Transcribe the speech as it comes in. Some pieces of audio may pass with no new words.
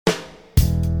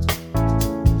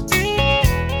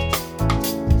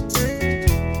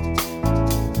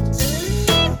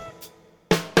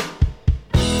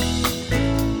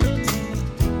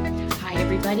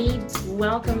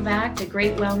welcome back to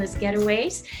Great Wellness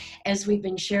Getaways. As we've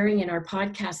been sharing in our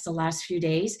podcast the last few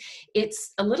days,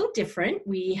 it's a little different.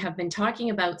 We have been talking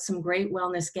about some great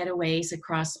wellness getaways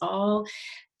across all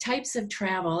types of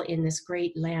travel in this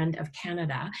great land of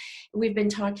Canada. We've been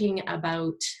talking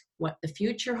about what the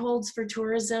future holds for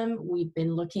tourism. We've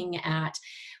been looking at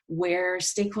where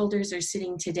stakeholders are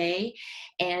sitting today.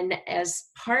 And as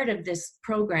part of this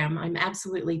program, I'm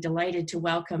absolutely delighted to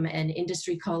welcome an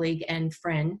industry colleague and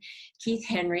friend, Keith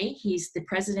Henry. He's the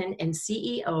president and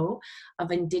CEO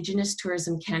of Indigenous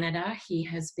Tourism Canada. He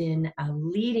has been a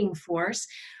leading force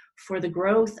for the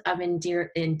growth of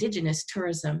Indigenous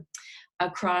tourism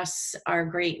across our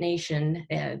great nation,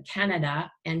 Canada,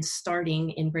 and starting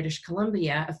in British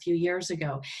Columbia a few years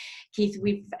ago. Keith,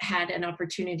 we've had an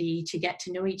opportunity to get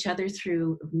to know each other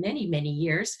through many, many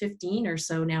years, 15 or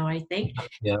so now, I think.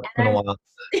 Yeah, it's been a while.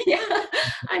 Yeah,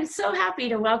 I'm so happy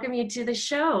to welcome you to the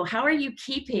show. How are you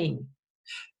keeping?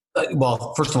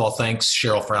 Well, first of all, thanks,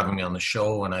 Cheryl, for having me on the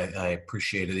show, and I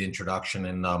appreciated the introduction.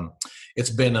 And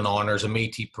it's been an honor as a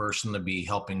Métis person to be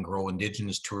helping grow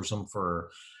Indigenous tourism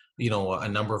for a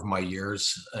number of my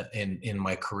years in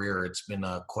my career. It's been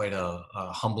quite a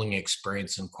humbling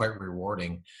experience and quite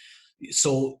rewarding.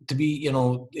 So to be,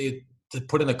 to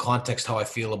put in the context how I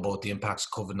feel about the impacts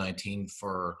of COVID-19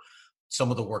 for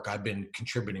some of the work I've been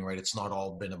contributing, right? It's not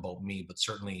all been about me, but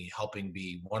certainly helping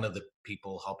be one of the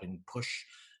people helping push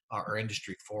our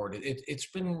industry forward.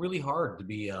 It's been really hard to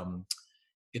be,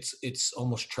 it's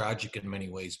almost tragic in many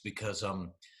ways because,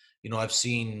 I've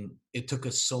seen it took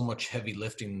us so much heavy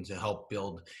lifting to help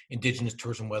build Indigenous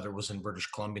tourism, whether it was in British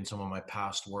Columbia in some of my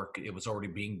past work. It was already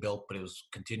being built, but it was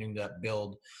continuing that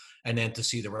build. And then to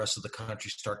see the rest of the country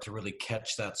start to really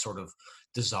catch that sort of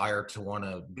desire to want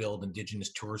to build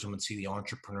Indigenous tourism and see the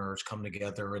entrepreneurs come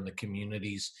together in the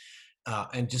communities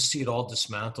and just see it all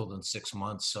dismantled in 6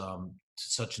 months to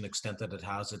such an extent that it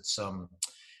has. It's on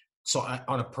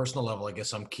a personal level, I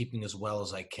guess I'm keeping as well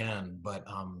as I can, but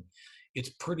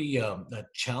it's pretty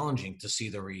challenging to see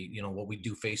what we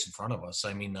do face in front of us.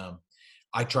 I mean,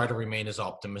 I try to remain as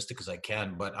optimistic as I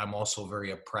can, but I'm also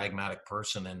a pragmatic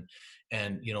person,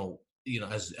 and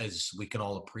as we can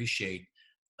all appreciate,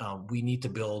 we need to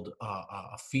build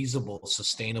a feasible,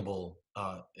 sustainable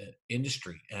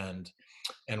industry, and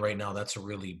right now that's a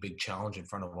really big challenge in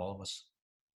front of all of us.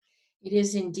 It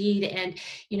is indeed. And,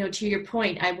 to your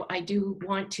point, I do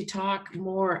want to talk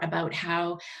more about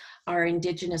how our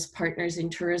Indigenous partners in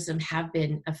tourism have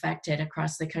been affected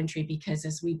across the country, because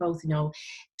as we both know,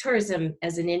 tourism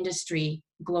as an industry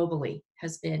globally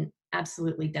has been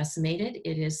absolutely decimated.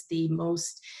 It is the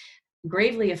most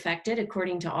gravely affected,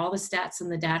 according to all the stats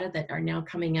and the data that are now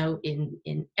coming out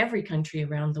in every country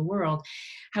around the world.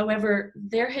 However,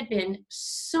 there had been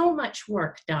so much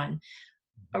work done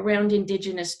around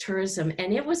Indigenous tourism,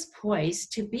 and it was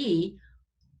poised to be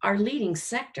our leading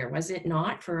sector, was it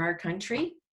not, for our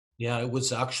country? Yeah, it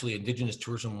was actually Indigenous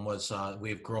tourism was,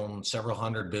 we've grown several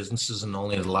hundred businesses in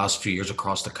only the last few years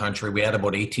across the country. We had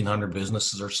about 1,800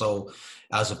 businesses or so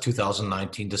as of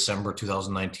 2019, December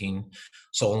 2019.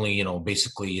 So only,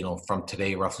 basically, from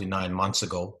today, roughly 9 months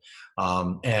ago.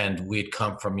 And we had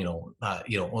come from, it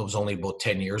was only about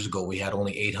 10 years ago, we had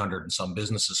only 800 and some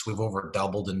businesses. We've over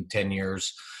doubled in 10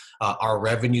 years. Our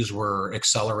revenues were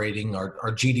accelerating.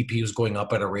 Our GDP was going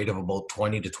up at a rate of about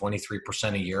 20 to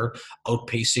 23% a year,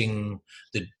 outpacing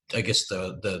the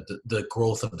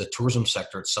growth of the tourism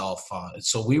sector itself.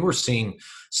 So we were seeing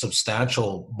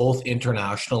substantial, both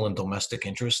international and domestic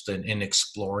interest in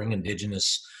exploring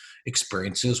Indigenous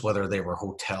experiences, whether they were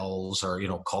hotels or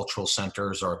cultural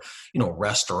centers or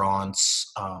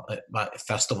restaurants,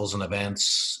 festivals and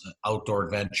events, outdoor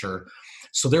adventure.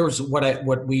 So there was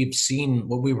what we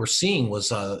were seeing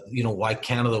was why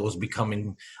Canada was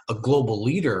becoming a global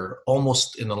leader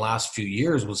almost in the last few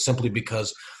years was simply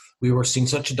because we were seeing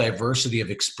such a diversity of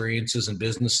experiences and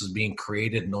businesses being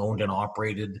created and owned and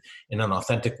operated in an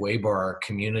authentic way by our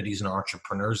communities and our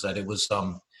entrepreneurs that it was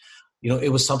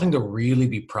it was something to really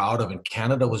be proud of, and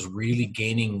Canada was really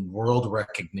gaining world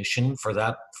recognition for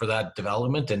that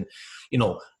development. And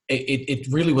it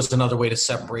really was another way to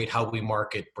separate how we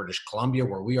market British Columbia,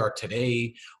 where we are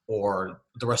today, or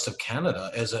the rest of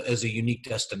Canada as a unique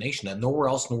destination. And nowhere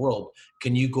else in the world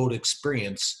can you go to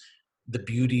experience the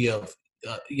beauty of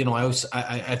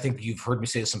I think you've heard me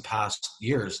say this in past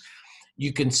years.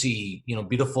 You can see,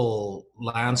 beautiful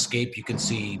landscape, you can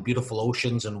see beautiful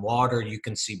oceans and water, you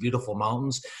can see beautiful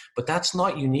mountains, but that's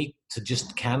not unique to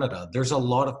just Canada. There's a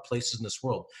lot of places in this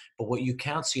world, but what you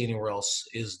can't see anywhere else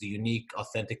is the unique,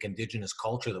 authentic Indigenous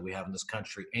culture that we have in this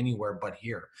country anywhere but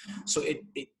here. So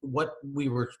what we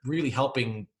were really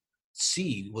helping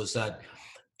see was that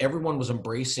everyone was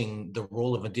embracing the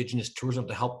role of Indigenous tourism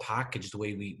to help package the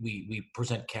way we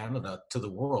present Canada to the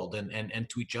world and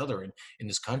to each other in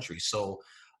this country. So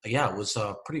yeah, it was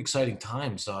pretty exciting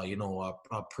times,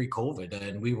 pre-COVID,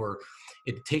 and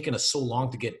it had taken us so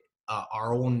long to get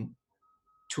our own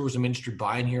tourism industry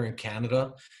buy-in here in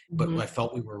Canada, but Mhm. I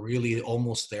felt we were really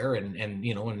almost there, and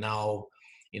now,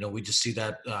 we just see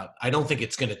that. I don't think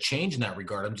it's going to change in that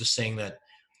regard. I'm just saying that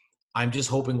I'm just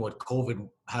hoping what COVID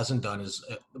hasn't done is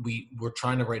we're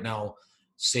trying to right now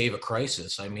save a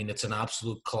crisis. I mean, it's an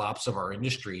absolute collapse of our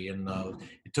industry, and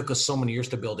it took us so many years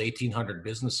to build 1,800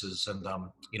 businesses, and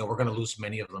we're going to lose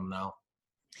many of them now.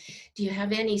 Do you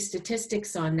have any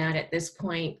statistics on that at this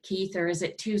point, Keith, or is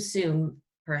it too soon, No,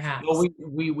 perhaps?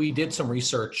 we did some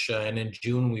research, and in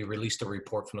June we released a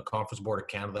report from the Conference Board of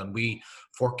Canada, and we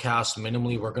forecast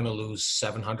minimally we're going to lose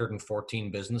 714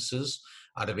 businesses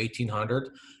out of 1,800,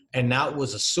 and that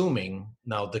was assuming.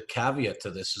 Now the caveat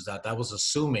to this is that was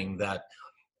assuming that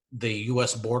the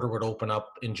U.S. border would open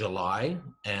up in July,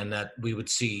 and that we would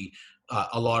see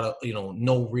a lot of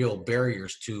no real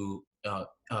barriers to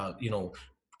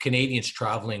Canadians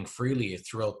traveling freely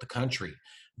throughout the country,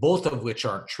 both of which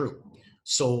aren't true.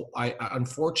 So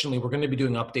unfortunately, we're going to be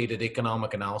doing updated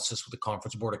economic analysis with the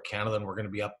Conference Board of Canada, and we're going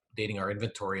to be updating our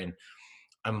inventory. And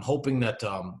I'm hoping that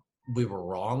we were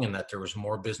wrong and that there was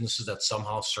more businesses that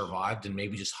somehow survived and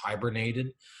maybe just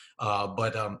hibernated.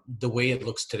 But the way it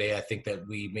looks today, I think that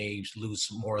we may lose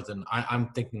more than I'm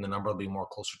thinking the number will be more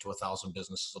closer to 1,000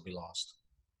 businesses will be lost.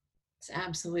 It's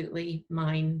absolutely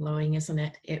mind-blowing, isn't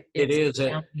it? It It's is,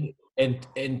 astounding.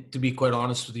 and to be quite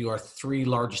honest with you, our three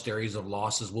largest areas of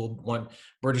losses will one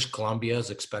British Columbia is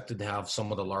expected to have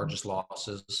some of the largest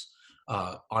losses.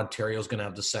 Ontario is going to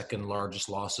have the second largest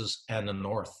losses, and the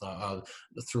north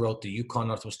throughout the Yukon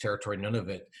Northwest Territory, none of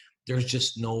it. There's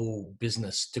just no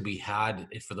business to be had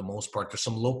for the most part. There's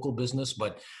some local business,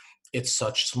 but it's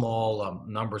such small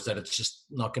numbers that it's just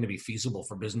not going to be feasible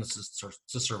for businesses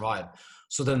to survive.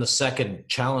 So then the second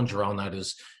challenge around that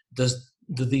is,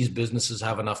 do these businesses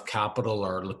have enough capital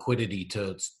or liquidity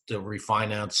to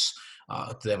refinance?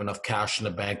 Do they have enough cash in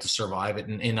the bank to survive it?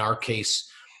 And in our case,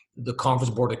 the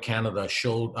Conference Board of Canada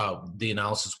showed the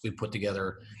analysis we put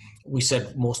together. We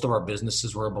said most of our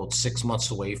businesses were about 6 months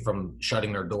away from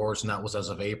shutting their doors, and that was as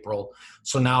of April.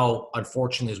 So now,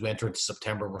 unfortunately, as we enter into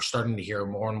September, we're starting to hear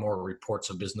more and more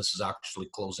reports of businesses actually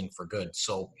closing for good.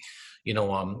 So,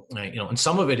 and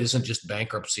some of it isn't just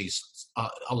bankruptcies.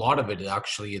 A lot of it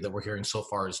actually that we're hearing so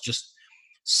far is just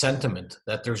sentiment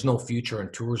that there's no future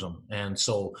in tourism. And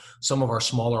so some of our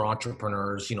smaller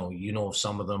entrepreneurs, of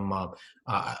some of them,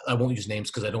 I won't use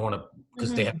names because I don't want to,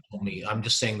 because they have Mhm. told me. I'm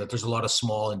just saying that there's a lot of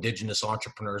small Indigenous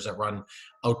entrepreneurs that run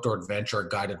outdoor adventure,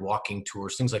 guided walking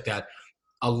tours, things like that.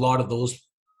 A lot of those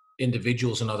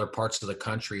individuals in other parts of the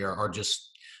country are just,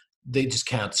 they just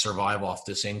can't survive off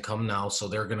this income now, so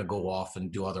they're going to go off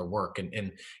and do other work,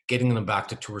 and getting them back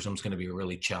to tourism is going to be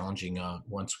really challenging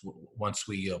once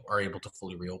we are able to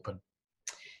fully reopen.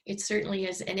 It certainly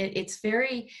is, and it's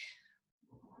very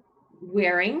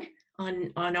wearing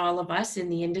on all of us in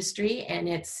the industry, and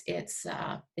it's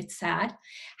sad.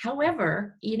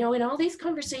 However, in all these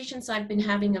conversations I've been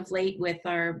having of late with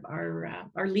our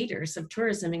leaders of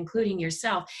tourism, including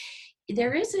yourself,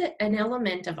 there is an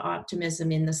element of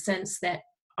optimism in the sense that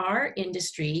our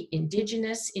industry,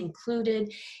 Indigenous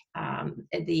included,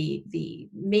 the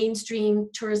mainstream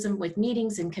tourism with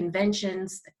meetings and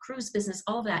conventions, the cruise business,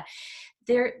 all that,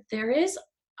 there is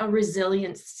a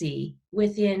resiliency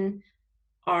within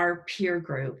our peer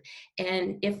group,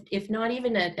 and if not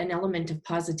even an element of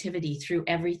positivity through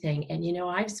everything. And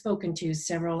I've spoken to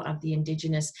several of the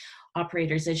Indigenous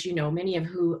operators, as you know, many of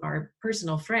who are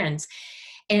personal friends,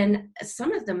 and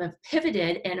some of them have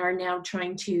pivoted and are now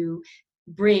trying to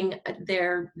bring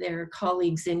their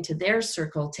colleagues into their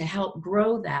circle to help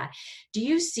grow that. Do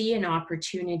you see an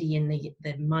opportunity in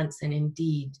the months and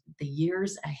indeed the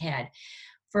years ahead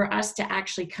for us to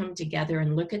actually come together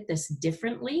and look at this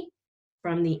differently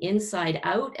from the inside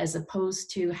out, as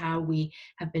opposed to how we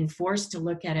have been forced to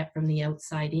look at it from the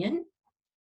outside in?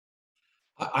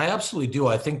 I absolutely do.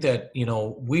 I think that,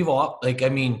 we've all, like, I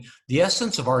mean, the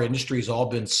essence of our industry has all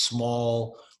been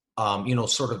small,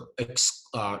 sort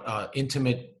of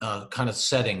intimate kind of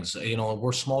settings. We're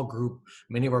a small group,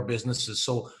 many of our businesses.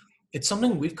 So it's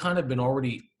something we've kind of been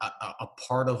already a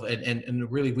part of,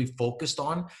 and really we've focused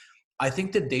on. I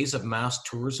think the days of mass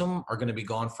tourism are going to be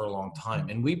gone for a long time,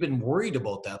 and we've been worried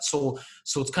about that. So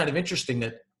it's kind of interesting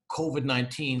that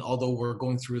COVID-19, although we're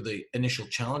going through the initial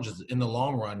challenges, in the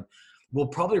long run, will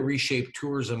probably reshape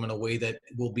tourism in a way that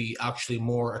will be actually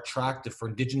more attractive for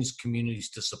Indigenous communities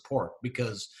to support.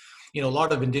 Because, a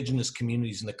lot of Indigenous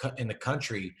communities in the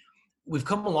country, we've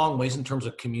come a long ways in terms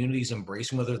of communities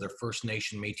embracing, whether they're First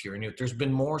Nation, Métis, or Inuit. There's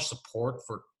been more support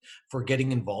for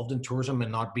getting involved in tourism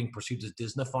and not being perceived as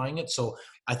Disneyfying it. So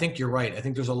I think you're right. I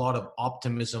think there's a lot of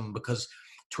optimism because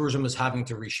tourism is having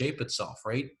to reshape itself,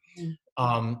 right? Mm.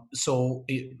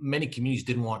 Many communities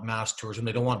didn't want mass tourism.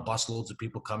 They don't want busloads of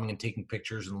people coming and taking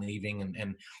pictures and leaving.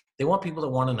 And they want people that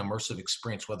want an immersive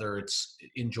experience, whether it's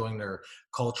enjoying their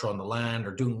culture on the land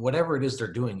or doing whatever it is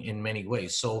they're doing in many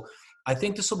ways. So I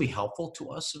think this will be helpful to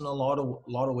us in a lot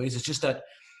of ways. It's just that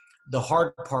the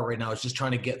hard part right now is just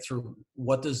trying to get through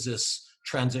what does this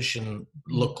transition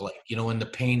look like, and the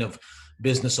pain of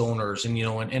business owners and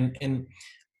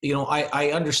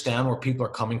I understand where people are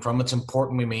coming from. It's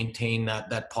important we maintain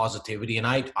that positivity. And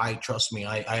I trust me,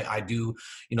 I do,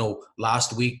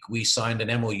 last week we signed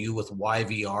an MOU with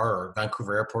YVR or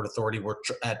Vancouver Airport Authority. We're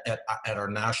at our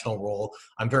national role.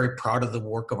 I'm very proud of the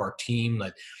work of our team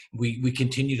that we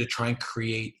continue to try and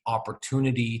create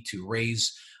opportunity to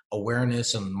raise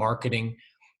awareness and marketing.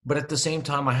 But at the same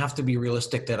time, I have to be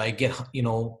realistic that I get,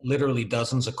 literally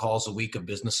dozens of calls a week of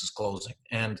businesses closing.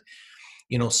 And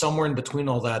somewhere in between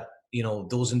all that,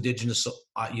 those indigenous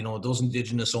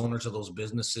owners of those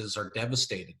businesses are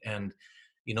devastated, and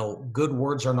good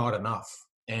words are not enough.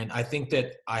 And I think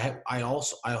that I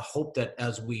hope that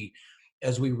as we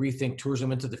rethink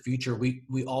tourism into the future,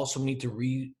 we also need to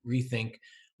rethink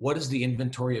what is the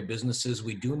inventory of businesses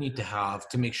we do need to have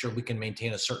to make sure we can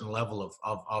maintain a certain level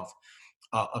of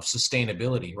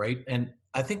sustainability, right? And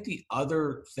I think the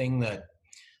other thing that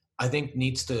I think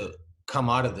needs to come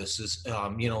out of this is,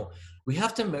 we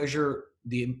have to measure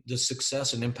the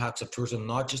success and impacts of tourism,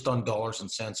 not just on dollars and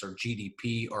cents or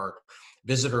GDP or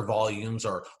visitor volumes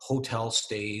or hotel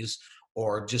stays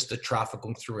or just the traffic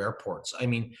going through airports. I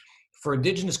mean, for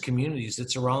Indigenous communities,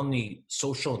 it's around the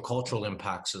social and cultural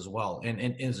impacts as well. And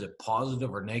is it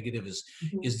positive or negative is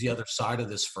the other side of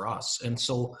this for us. And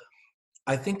so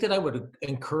I think that I would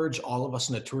encourage all of us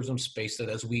in the tourism space that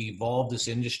as we evolve this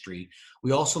industry,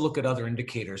 we also look at other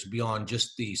indicators beyond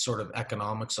just the sort of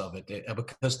economics of it.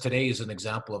 Because today is an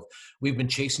example of we've been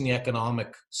chasing the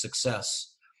economic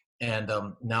success, and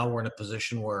now we're in a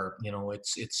position where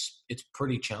it's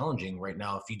pretty challenging right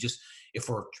now. If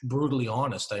we're brutally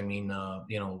honest, I mean,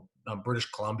 British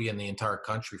Columbia and the entire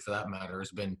country, for that matter, has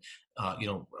been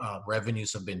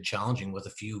revenues have been challenging with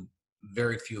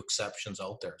very few exceptions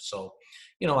out there. So,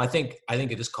 I think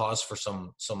it is cause for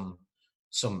some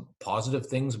positive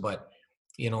things, but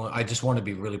I just want to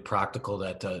be really practical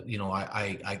that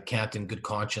I can't in good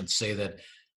conscience say that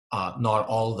not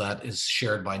all of that is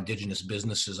shared by Indigenous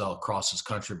businesses all across this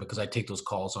country, because I take those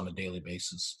calls on a daily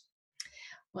basis.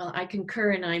 Well, I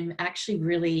concur, and I'm actually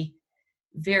really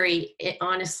very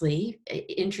honestly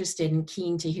interested and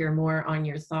keen to hear more on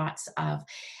your thoughts of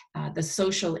the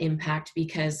social impact,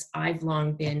 because I've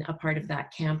long been a part of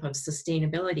that camp of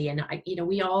sustainability. And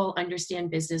we all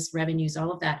understand business revenues,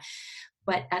 all of that,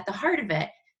 but at the heart of it,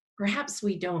 perhaps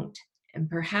we don't. And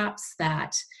perhaps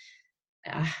that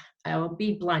I'll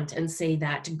be blunt and say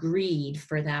that greed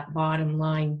for that bottom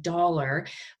line dollar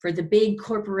for the big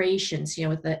corporations,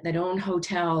 that own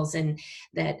hotels and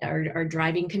that are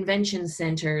driving convention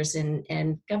centers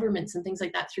and governments and things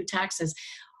like that through taxes,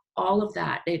 all of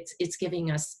that, it's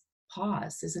giving us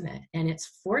pause, isn't it? And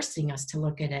it's forcing us to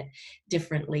look at it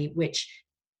differently, which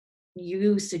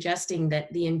you suggesting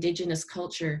that the Indigenous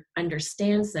culture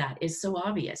understands that is so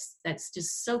obvious. That's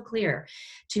just so clear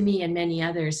to me and many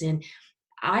others. And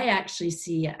I actually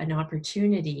see an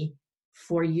opportunity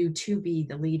for you to be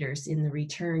the leaders in the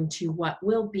return to what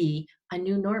will be a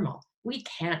new normal. We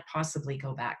can't possibly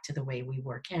go back to the way we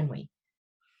were, can we?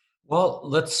 Well,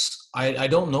 I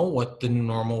don't know what the new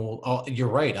normal, you're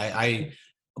right.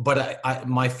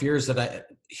 My fear is that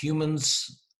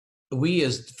humans,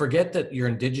 forget that you're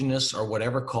Indigenous or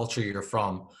whatever culture you're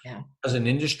from. Yeah. As an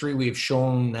industry, we've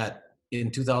shown that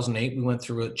in 2008, we went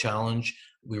through a challenge,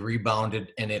 we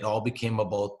rebounded, and it all became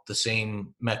about the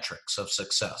same metrics of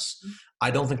success. Mm-hmm.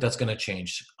 I don't think that's going to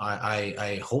change.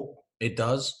 I hope it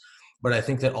does, but I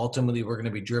think that ultimately we're going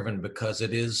to be driven because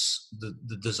it is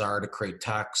the desire to create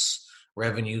tax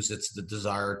revenues. It's the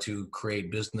desire to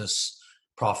create business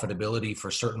profitability for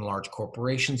certain large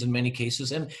corporations in many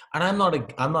cases. And I'm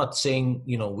not saying,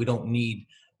 we don't need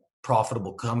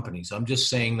profitable companies. I'm just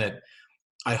saying that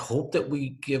I hope that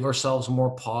we give ourselves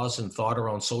more pause and thought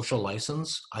around social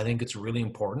license. I think it's really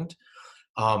important.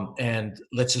 And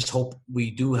let's just hope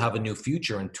we do have a new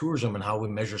future in tourism and how we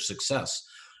measure success.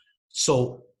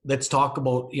 So let's talk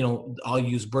about, I'll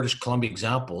use British Columbia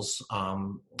examples,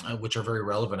 which are very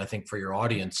relevant, I think, for your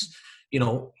audience. You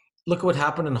know, look at what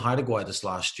happened in Haida this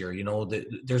last year.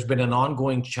 There's been an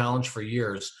ongoing challenge for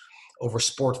years over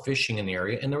sport fishing in the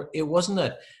area. And it wasn't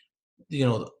that, you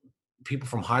know, people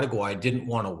from Haida didn't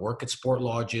want to work at sport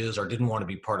lodges or didn't want to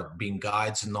be part of being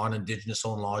guides in non-Indigenous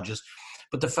owned lodges.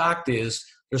 But the fact is,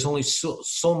 there's only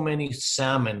so many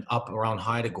salmon up around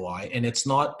Haida, and it's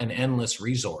not an endless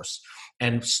resource.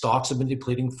 And stocks have been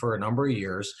depleting for a number of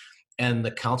years. And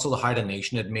the Council of the Haida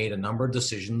Nation had made a number of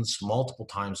decisions multiple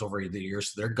times over the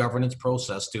years, their governance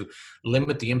process, to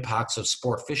limit the impacts of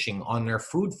sport fishing on their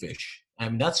food fish.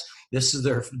 And this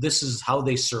is how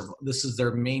they serve. This is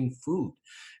their main food.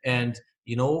 And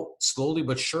slowly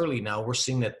but surely now we're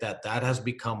seeing that has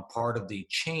become part of the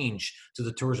change to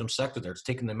the tourism sector there. It's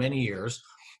taken them many years.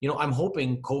 I'm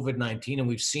hoping COVID-19, and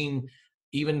we've seen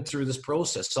even through this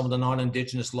process, some of the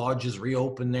non-Indigenous lodges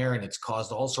reopen there, and it's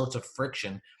caused all sorts of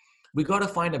friction. We got to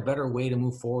find a better way to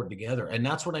move forward together. And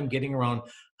that's what I'm getting around.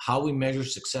 How we measure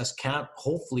success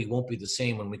hopefully won't be the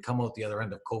same when we come out the other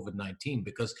end of COVID-19,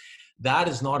 because that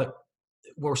is not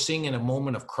we're seeing in a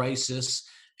moment of crisis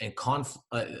and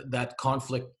that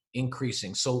conflict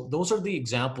increasing. So those are the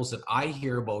examples that I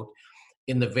hear about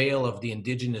in the veil of the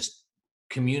Indigenous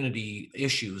community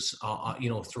issues,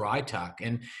 through ITAC.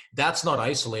 And that's not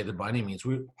isolated by any means.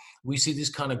 We see these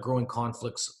kind of growing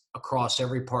conflicts across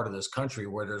every part of this country,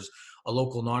 where there's a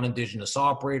local non-Indigenous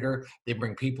operator, they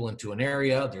bring people into an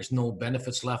area, there's no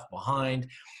benefits left behind.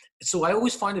 So I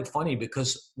always find it funny,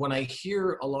 because when I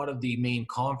hear a lot of the main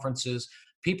conferences,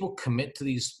 people commit to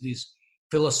these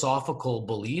philosophical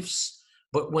beliefs,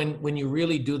 but when you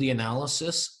really do the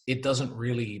analysis, it doesn't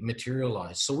really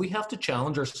materialize. So we have to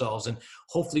challenge ourselves, and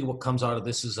hopefully what comes out of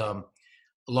this is a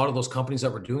lot of those companies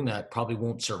that were doing that probably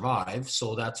won't survive.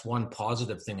 So that's one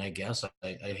positive thing, I guess.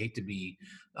 I hate to be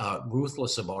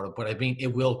ruthless about it, but I mean,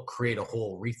 it will create a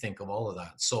whole rethink of all of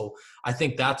that. So I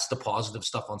think that's the positive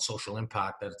stuff on social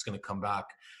impact, that it's going to come back.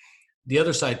 The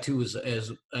other side too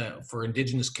is for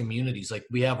Indigenous communities, like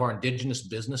we have our Indigenous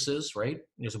businesses, right?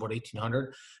 There's about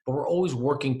 1,800, but we're always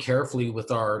working carefully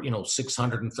with our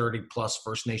 630 plus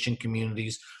First Nation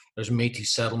communities. There's Métis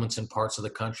settlements in parts of the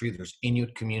country. There's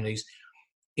Inuit communities.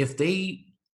 If they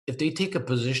take a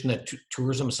position that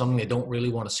tourism is something they don't really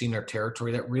want to see in their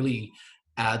territory, that really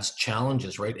adds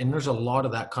challenges, right? And there's a lot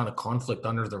of that kind of conflict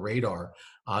under the radar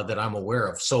that I'm aware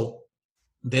of. So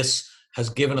this has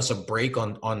given us a break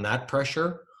on that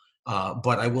pressure.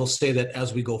 But I will say that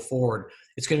as we go forward,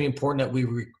 it's going to be important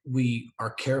that we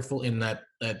are careful in that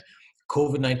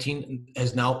COVID-19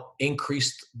 has now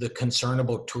increased the concern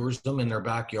about tourism in their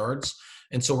backyards.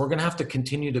 And so we're going to have to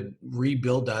continue to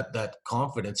rebuild that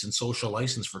confidence and social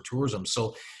license for tourism.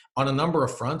 So on a number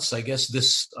of fronts, I guess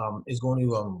this is going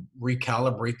to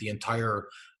recalibrate the entire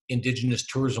Indigenous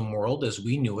tourism world as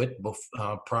we knew it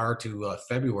prior to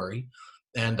February.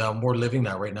 And we're living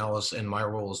that right now, and my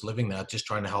role is living that, just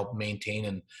trying to help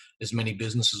maintain as many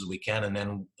businesses as we can, and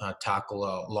then tackle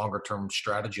a longer term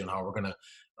strategy on how we're going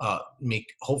to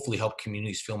hopefully help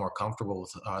communities feel more comfortable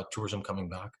with tourism coming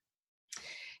back.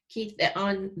 Keith,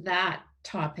 on that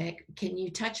topic, can you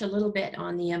touch a little bit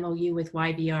on the MOU with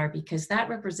YVR, because that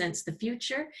represents the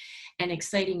future and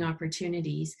exciting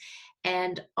opportunities,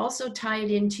 and also tied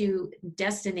into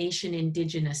Destination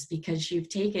Indigenous, because you've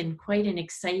taken quite an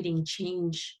exciting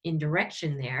change in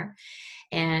direction there.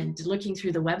 And looking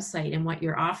through the website and what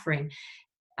you're offering,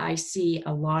 I see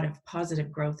a lot of positive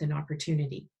growth and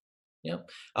opportunity. Yeah,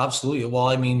 absolutely. Well,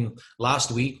 I mean, last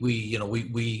week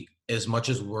we as much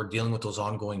as we're dealing with those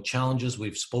ongoing challenges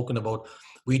we've spoken about,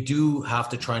 we do have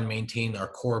to try and maintain our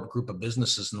core group of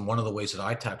businesses. And one of the ways that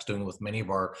ITAC's doing with many of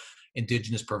our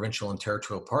Indigenous, provincial, and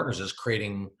territorial partners is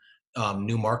creating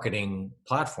new marketing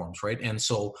platforms, right? And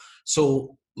so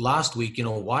last week,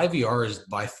 YVR is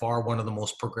by far one of the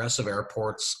most progressive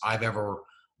airports I've ever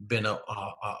been a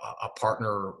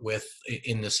partner with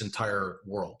in this entire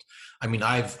world. I mean,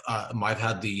 I've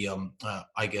had the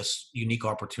I guess unique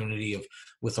opportunity of,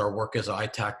 with our work as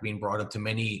ITAC, being brought into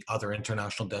many other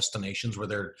international destinations where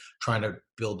they're trying to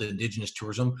build Indigenous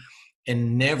tourism.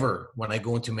 And never, when I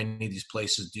go into many of these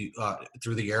places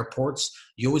through the airports,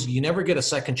 you never get a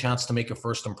second chance to make a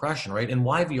first impression, right? And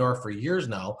YVR for years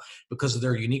now, because of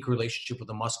their unique relationship with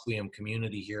the Musqueam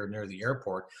community here near the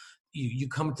airport, you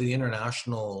come to the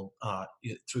international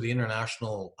through the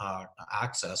international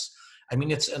access. I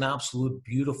mean, it's an absolute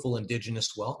beautiful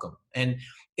Indigenous welcome, and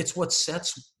it's what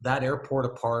sets that airport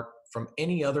apart from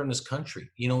any other in this country.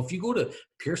 If you go to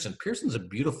Pearson's a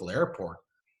beautiful airport,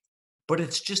 but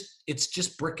it's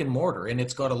just brick and mortar, and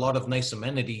it's got a lot of nice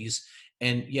amenities,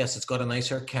 And yes, it's got a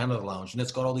nice Air Canada lounge, and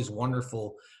it's got all these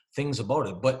wonderful things about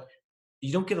it. But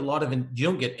you don't get you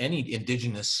don't get any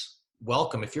Indigenous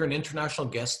welcome. If you're an international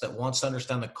guest that wants to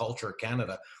understand the culture of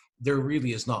Canada, there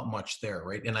really is not much there,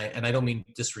 right? And I don't mean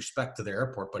disrespect to the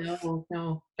airport, but No,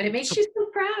 no. But it makes so you so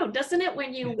proud, doesn't it?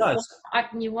 it does.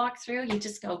 When you walk through, you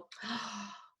just go,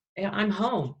 oh, I'm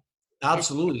home. It's,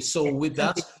 Absolutely. So with it's so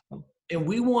that, beautiful. and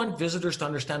we want visitors to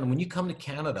understand when you come to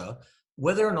Canada,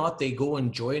 whether or not they go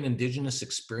enjoy an Indigenous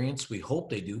experience, we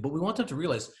hope they do, but we want them to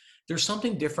realize there's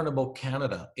something different about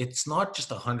Canada. It's not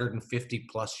just 150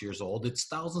 plus years old, it's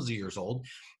thousands of years old.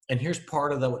 And here's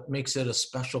part of that what makes it a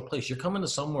special place. You're coming to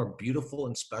somewhere beautiful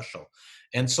and special.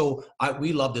 And so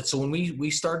we loved it. So when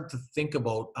we started to think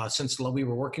about, since we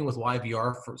were working with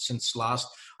YVR since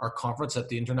our conference at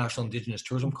the International Indigenous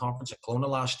Tourism Conference at Kelowna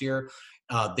last year,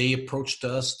 they approached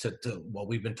us well,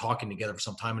 we've been talking together for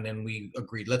some time, and then we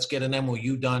agreed, let's get an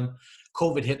MOU done.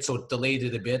 COVID hit, so it delayed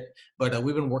it a bit, but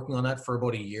we've been working on that for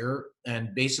about a year.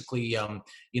 And basically,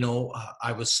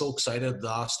 I was so excited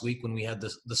last week when we had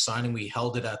the signing. We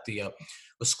held it at the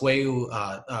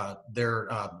Osqueu, their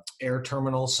air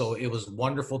terminal. So it was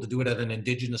wonderful to do it at an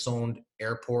Indigenous-owned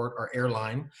airport or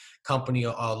airline company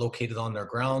located on their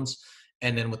grounds,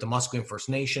 and then with the Musqueam First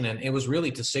Nation. And it was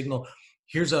really to signal,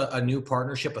 here's a new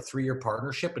partnership, a 3-year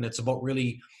partnership, and it's about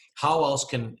really how else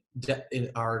can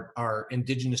our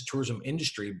Indigenous tourism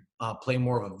industry play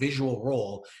more of a visual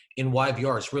role in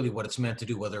YVR is really what it's meant to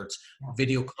do, whether it's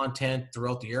video content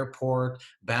throughout the airport,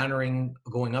 bannering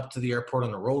going up to the airport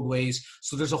on the roadways.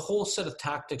 So there's a whole set of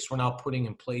tactics we're now putting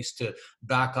in place to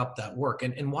back up that work.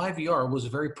 And YVR was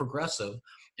very progressive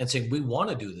and saying, we want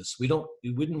to do this. We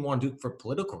didn't want to do it for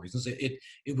political reasons.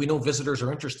 We know visitors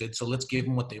are interested, so let's give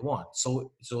them what they want.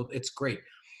 So it's great.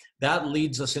 That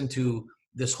leads us into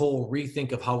this whole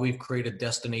rethink of how we've created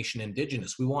Destination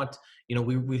Indigenous. We want,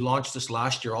 we launched this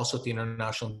last year also at the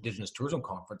International Indigenous Tourism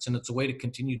Conference, and it's a way to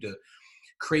continue to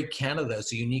create Canada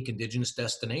as a unique Indigenous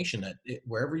destination that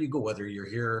wherever you go, whether you're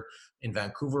here in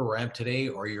Vancouver where I am today,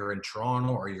 or you're in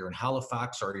Toronto, or you're in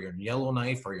Halifax, or you're in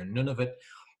Yellowknife, or you're in Nunavut,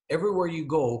 everywhere you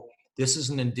go, this is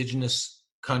an Indigenous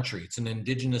country. It's an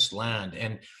Indigenous land.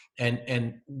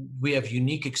 And we have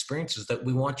unique experiences that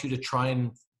we want you to try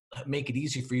and make it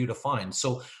easy for you to find.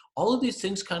 So all of these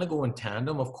things kind of go in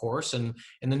tandem, of course, and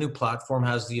the new platform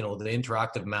has the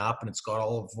interactive map, and it's got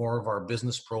more of our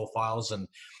business profiles, and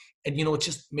it's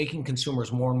just making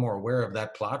consumers more and more aware of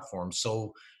that platform.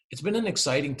 So it's been an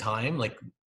exciting time. Like,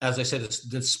 as I said, it's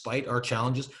despite our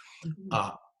challenges,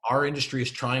 our industry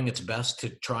is trying its best to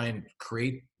try and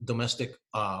create domestic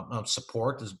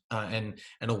support and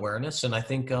awareness. And I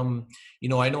think, I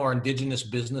know our Indigenous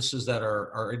businesses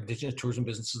our Indigenous tourism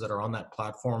businesses that are on that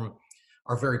platform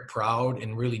are very proud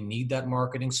and really need that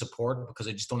marketing support because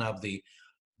they just don't have the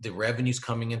revenues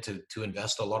coming in to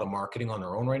invest a lot of marketing on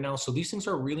their own right now. So these things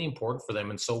are really important for them.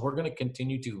 And so we're going to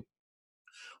continue to,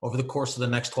 over the course of the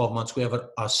next 12 months, we have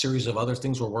a series of other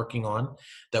things we're working on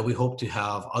that we hope to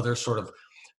have other sort of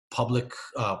public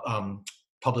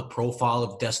profile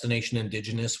of Destination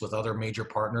Indigenous with other major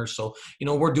partners. So,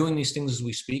 we're doing these things as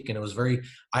we speak. And it was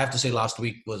I have to say last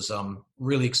week was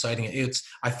really exciting.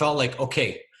 I felt like,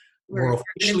 okay, we're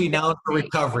officially now in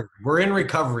recovery. We're in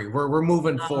recovery. We're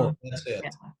moving forward. That's it. Yeah.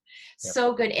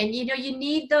 So good. And you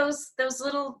need those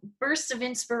little bursts of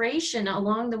inspiration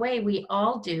along the way. We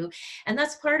all do. And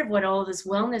that's part of what all of this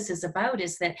wellness is about,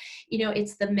 is that,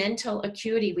 it's the mental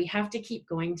acuity. We have to keep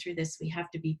going through this. We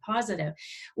have to be positive,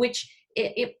 which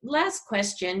last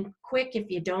question, quick,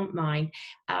 if you don't mind.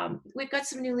 We've got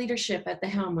some new leadership at the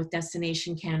helm with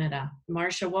Destination Canada.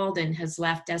 Marsha Walden has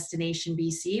left Destination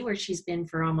BC, where she's been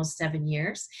for almost 7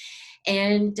 years.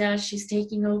 And she's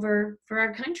taking over for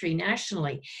our country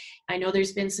nationally. I know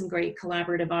there's been some great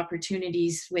collaborative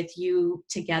opportunities with you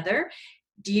together.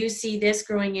 Do you see this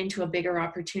growing into a bigger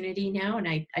opportunity now? And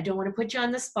I don't want to put you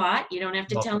on the spot. You don't have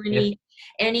to tell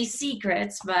any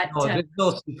secrets, but there's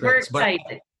no secrets, we're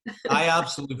excited. I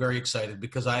absolutely very excited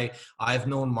because I've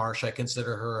known Marsha. I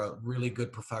consider her a really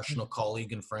good professional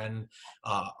colleague and friend.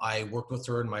 I worked with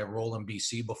her in my role in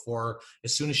BC before.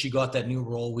 As soon as she got that new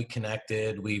role, we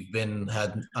connected. We've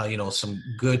had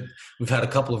we've had a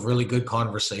couple of really good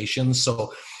conversations.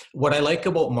 So what I like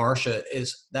about Marsha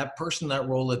is that person, that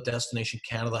role at Destination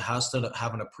Canada has to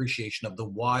have an appreciation of the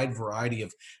wide variety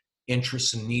of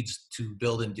interests and needs to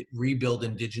rebuild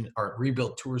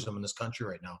tourism in this country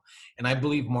right now. And I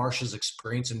believe Marsha's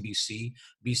experience in BC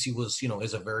was,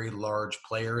 is a very large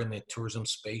player in the tourism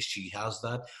space. She has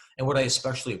that. And what I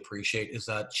especially appreciate is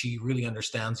that she really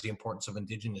understands the importance of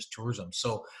Indigenous tourism.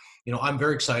 So I'm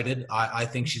very excited. I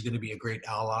think she's going to be a great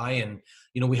ally. And,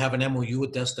 we have an MOU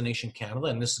with Destination Canada,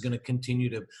 and this is going to continue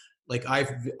to, like,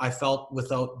 I felt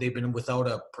they've been without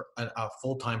a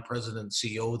full-time president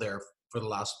CEO there for the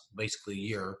last basically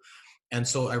year. And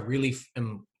so I really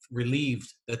am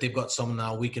relieved that they've got someone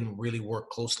now we can really work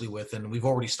closely with. And we've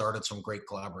already started some great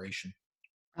collaboration.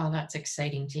 Oh, that's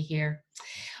exciting to hear.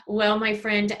 Well, my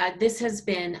friend, this has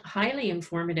been highly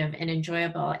informative and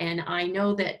enjoyable. And I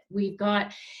know that we've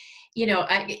got,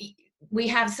 we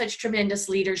have such tremendous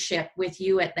leadership with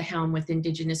you at the helm with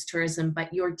Indigenous tourism,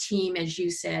 but your team, as you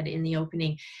said in the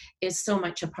opening, is so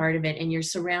much a part of it. And you're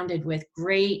surrounded with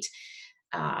great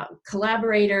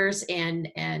collaborators and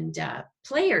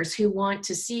players who want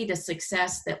to see the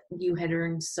success that you had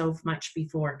earned so much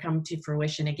before come to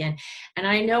fruition again. And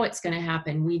I know it's going to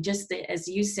happen. We just, as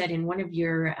you said in one of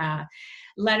your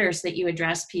letters that you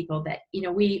addressed people, that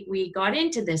we got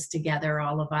into this together,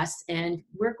 all of us, and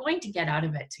we're going to get out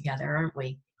of it together, aren't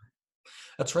we?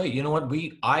 That's right. You know what?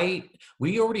 We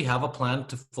already have a plan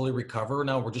to fully recover.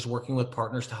 Now we're just working with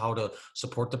partners to how to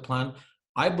support the plan.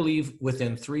 I believe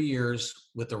within 3 years,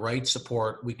 with the right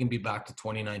support, we can be back to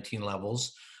 2019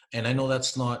 levels. And I know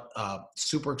that's not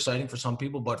super exciting for some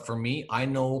people, but for me, I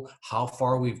know how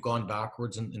far we've gone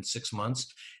backwards in 6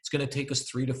 months. It's going to take us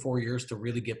 3 to 4 years to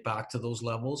really get back to those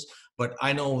levels, but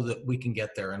I know that we can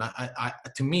get there. And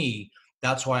to me,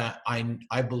 that's why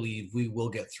I believe we will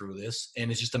get through this.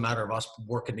 And it's just a matter of us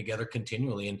working together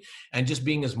continually and just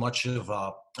being as much of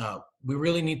we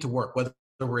really need to work, whether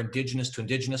we're Indigenous to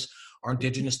Indigenous or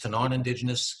Indigenous to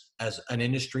non-Indigenous as an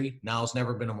industry. Now has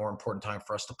never been a more important time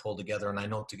for us to pull together. And I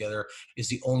know together is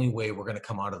the only way we're going to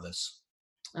come out of this.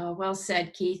 Oh, well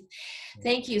said, Keith.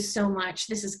 Thank you so much.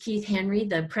 This is Keith Henry,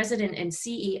 the President and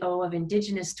CEO of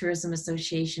Indigenous Tourism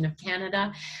Association of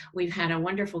Canada. We've had a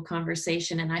wonderful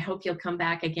conversation, and I hope you'll come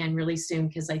back again really soon,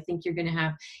 because I think you're going to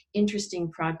have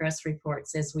interesting progress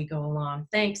reports as we go along.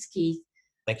 Thanks, Keith.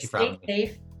 Thank you for having me. Stay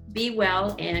safe, be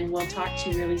well, and we'll talk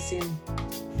to you really soon.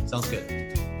 Sounds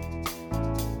good.